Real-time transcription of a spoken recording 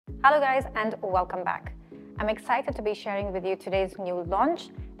Hello guys and welcome back. I'm excited to be sharing with you today's new launch.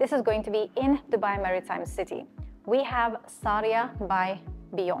 This is going to be in Dubai Maritime City. We have Saria by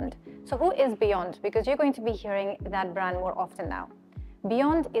Beyond. So who is Beyond? Because you're going to be hearing that brand more often now.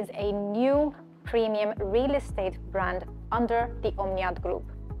 Beyond is a new premium real estate brand under the OMNIYAT Group.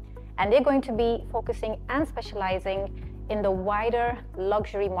 And they're going to be focusing and specializing in the wider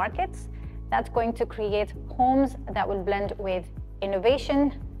luxury markets. That's going to create homes that will blend with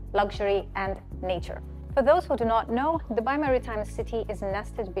innovation, luxury, and nature. For those who do not know, Dubai Maritime City is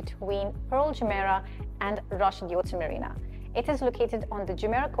nested between Pearl Jumeirah and Rush Yacht Marina. It is located on the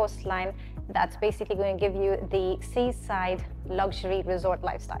Jumeirah coastline. That's basically going to give you the seaside luxury resort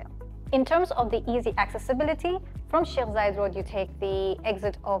lifestyle. In terms of the easy accessibility, from Sheikh Zayed Road, you take the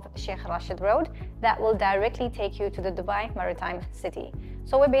exit of Sheikh Rashid Road. That will directly take you to the Dubai Maritime City.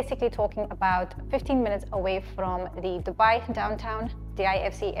 So we're basically talking about 15 minutes away from the Dubai downtown,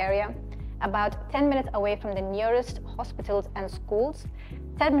 DIFC area, about 10 minutes away from the nearest hospitals and schools,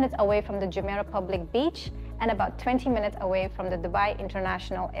 10 minutes away from the Jumeirah Public Beach, and about 20 minutes away from the Dubai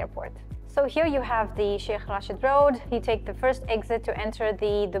International Airport. So here you have the Sheikh Rashid Road. You take the first exit to enter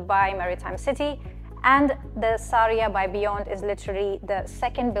the Dubai Maritime City, and the Saria by Beyond is literally the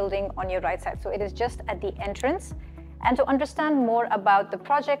second building on your right side. So it is just at the entrance. And to understand more about the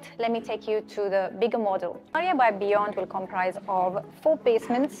project, let me take you to the bigger model. Saria by Beyond will comprise of 4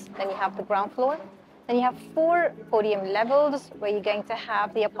 basements, then you have the ground floor, then you have 4 podium levels where you're going to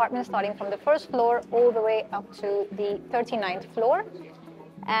have the apartments starting from the first floor all the way up to the 39th floor.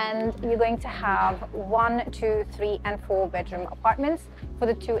 And you're going to have 1, 2, 3, and 4 bedroom apartments. For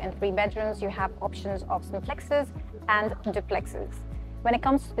the 2 and 3 bedrooms, you have options of simplexes and duplexes. When it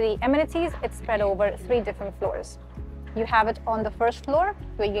comes to the amenities, it's spread over 3 different floors. You have it on the first floor,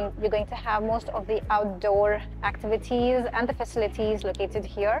 where you're going to have most of the outdoor activities and the facilities located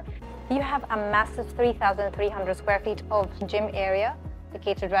here. You have a massive 3,300 square feet of gym area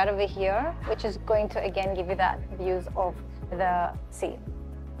located right over here, which is going to again give you that views of the sea.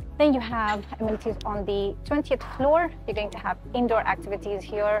 Then you have amenities on the 20th floor. You're going to have indoor activities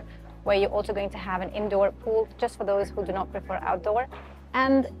here, where you're also going to have an indoor pool just for those who do not prefer outdoor.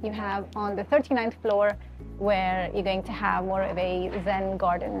 And you have on the 39th floor, where you're going to have more of a Zen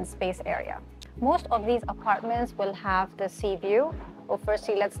garden space area. Most of these apartments will have the sea view. Well,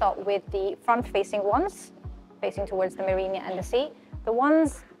 firstly, let's start with the front-facing ones, facing towards the marina and the sea. The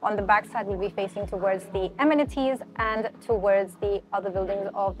ones on the backside will be facing towards the amenities and towards the other buildings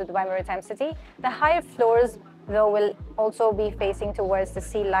of the Dubai Maritime City. The higher floors, though, will also be facing towards the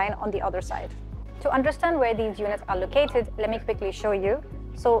sea line on the other side. To understand where these units are located, let me quickly show you.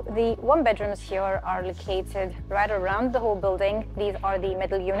 So the 1 bedrooms here are located right around the whole building. These are the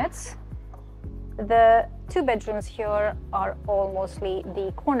middle units. The 2 bedrooms here are all mostly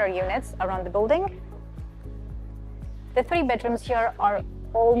the corner units around the building. The 3 bedrooms here are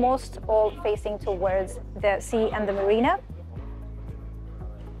almost all facing towards the sea and the marina.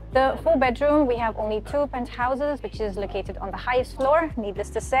 The 4 bedroom, we have only 2 penthouses, which is located on the highest floor,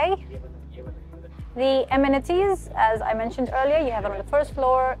 needless to say. The amenities, as I mentioned earlier, you have it on the first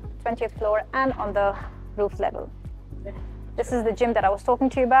floor, 20th floor, and on the roof level. This is the gym that I was talking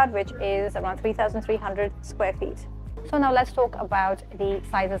to you about, which is around 3,300 square feet. So now let's talk about the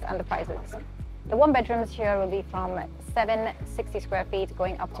sizes and the prices. The 1 bedrooms here will be from 760 square feet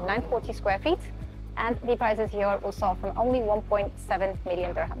going up to 940 square feet. And the prices here will start from only 1.7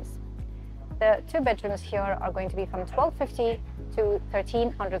 million dirhams. The 2 bedrooms here are going to be from 1,250 to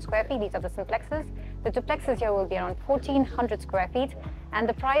 1,300 square feet. These are the simplexes. The duplexes here will be around 1,400 square feet. And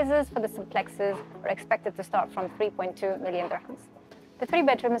the prices for the simplexes are expected to start from 3.2 million dirhams. The 3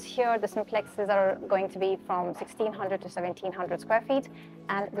 bedrooms here, the simplexes are going to be from 1,600 to 1,700 square feet,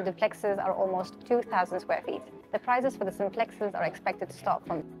 and the duplexes are almost 2,000 square feet. The prices for the simplexes are expected to start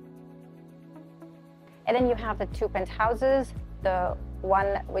from. And then you have the 2 penthouses. The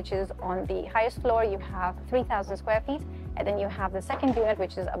one which is on the highest floor, you have 3,000 square feet, and then you have the second unit,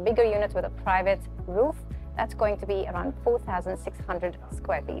 which is a bigger unit with a private roof. That's going to be around 4,600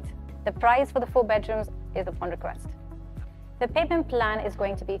 square feet. The price for the 4 bedrooms is upon request. The payment plan is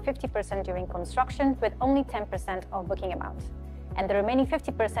going to be 50% during construction with only 10% of booking amount. And the remaining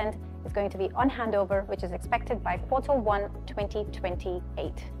 50% is going to be on handover, which is expected by Q1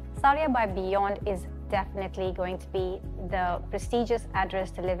 2028. Saria by Beyond is definitely going to be the prestigious address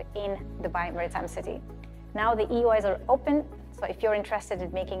to live in Dubai Maritime City. Now the EOIs are open, so if you're interested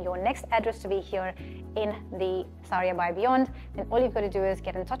in making your next address to be here in the Saria by Beyond, then all you've got to do is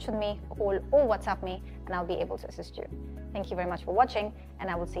get in touch with me, call or WhatsApp me, and I'll be able to assist you. Thank you very much for watching, and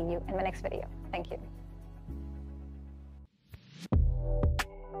I will see you in my next video. Thank you.